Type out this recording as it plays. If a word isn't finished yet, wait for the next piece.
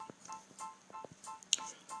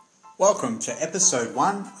Welcome to episode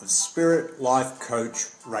 1 of Spirit Life Coach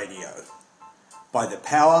Radio. By the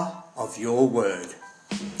power of your word.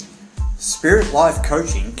 Spirit Life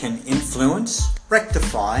Coaching can influence,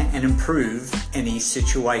 rectify and improve any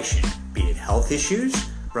situation, be it health issues,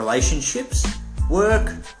 relationships, work,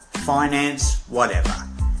 finance, whatever.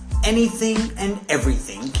 Anything and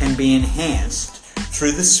everything can be enhanced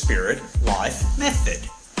through the Spirit Life method.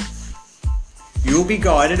 You will be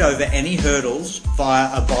guided over any hurdles via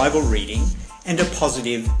a Bible reading and a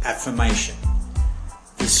positive affirmation.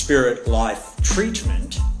 The Spirit Life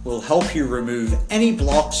treatment will help you remove any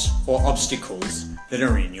blocks or obstacles that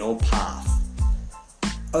are in your path.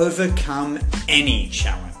 Overcome any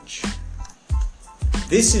challenge.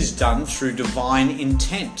 This is done through divine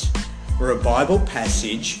intent, where a Bible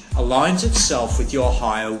passage aligns itself with your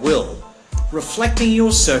higher will, reflecting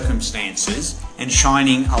your circumstances and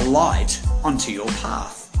shining a light onto your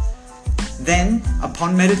path. Then,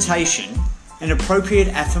 upon meditation, an appropriate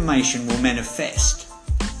affirmation will manifest.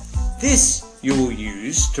 This you will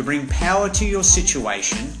use to bring power to your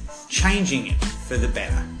situation, changing it for the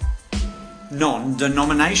better.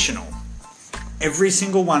 Non-denominational. Every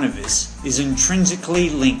single one of us is intrinsically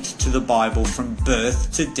linked to the Bible from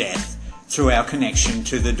birth to death through our connection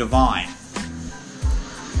to the divine.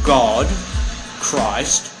 God,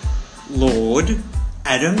 Christ, Lord,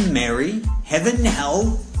 Adam, Mary, heaven,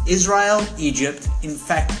 hell, Israel, Egypt, in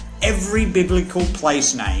fact, every biblical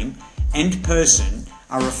place name and person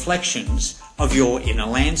are reflections of your inner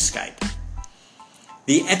landscape.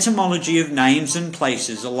 The etymology of names and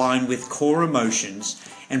places align with core emotions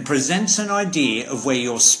and presents an idea of where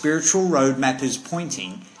your spiritual roadmap is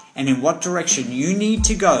pointing and in what direction you need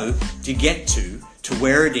to go to get to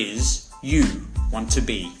where it is you want to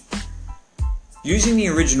be. Using the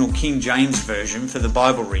original King James Version for the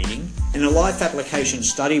Bible reading and a Life Application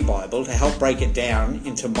Study Bible to help break it down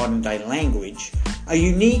into modern day language, a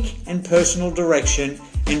unique and personal direction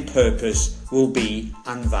and purpose will be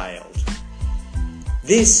unveiled.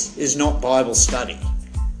 This is not Bible study.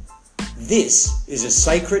 This is a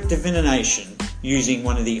sacred divination using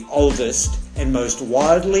one of the oldest and most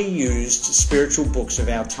widely used spiritual books of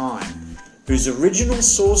our time, whose original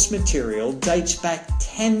source material dates back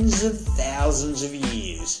tens of thousands of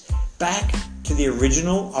years, back to the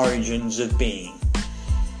original origins of being.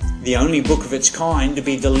 The only book of its kind to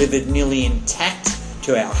be delivered nearly intact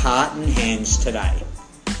to our heart and hands today.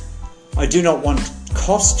 I do not want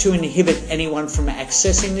cost to inhibit anyone from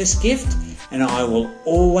accessing this gift, and I will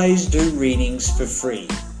always do readings for free.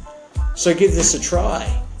 So give this a try.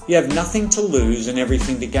 You have nothing to lose and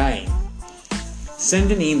everything to gain.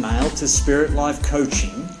 Send an email to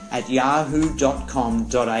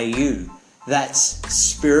spiritlifecoaching@yahoo.com.au. That's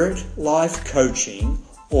spiritlifecoaching,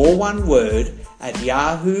 all one word,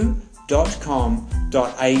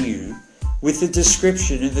 @yahoo.com.au with the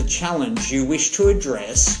description of the challenge you wish to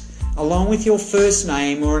address, along with your first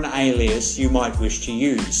name or an alias you might wish to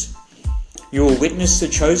use. You will witness the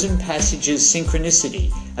chosen passage's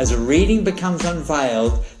synchronicity as a reading becomes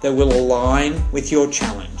unveiled that will align with your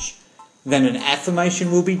challenge. Then an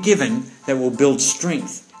affirmation will be given that will build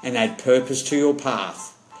strength and add purpose to your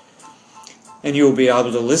path. And you will be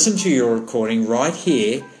able to listen to your recording right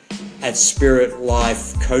here at Spirit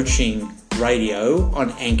Life Coaching Radio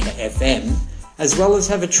on Anchor FM, as well as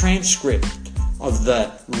have a transcript of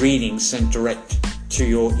the reading sent direct to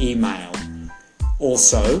your email.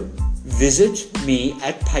 Also, visit me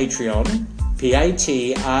at Patreon,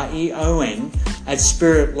 Patreon, at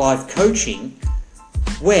Spirit Life Coaching,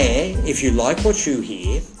 where, if you like what you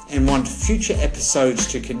hear and want future episodes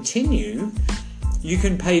to continue, you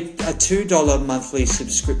can pay a $2 monthly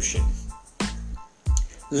subscription.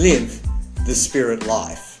 Live the Spirit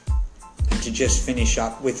Life. And to just finish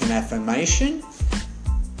up with an affirmation,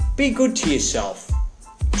 be good to yourself.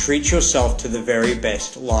 Treat yourself to the very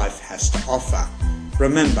best life has to offer.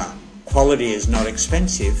 Remember, quality is not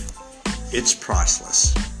expensive, it's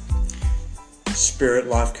priceless. Spirit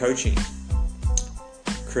Life Coaching.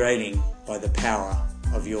 Creating by the power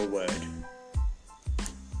of your word.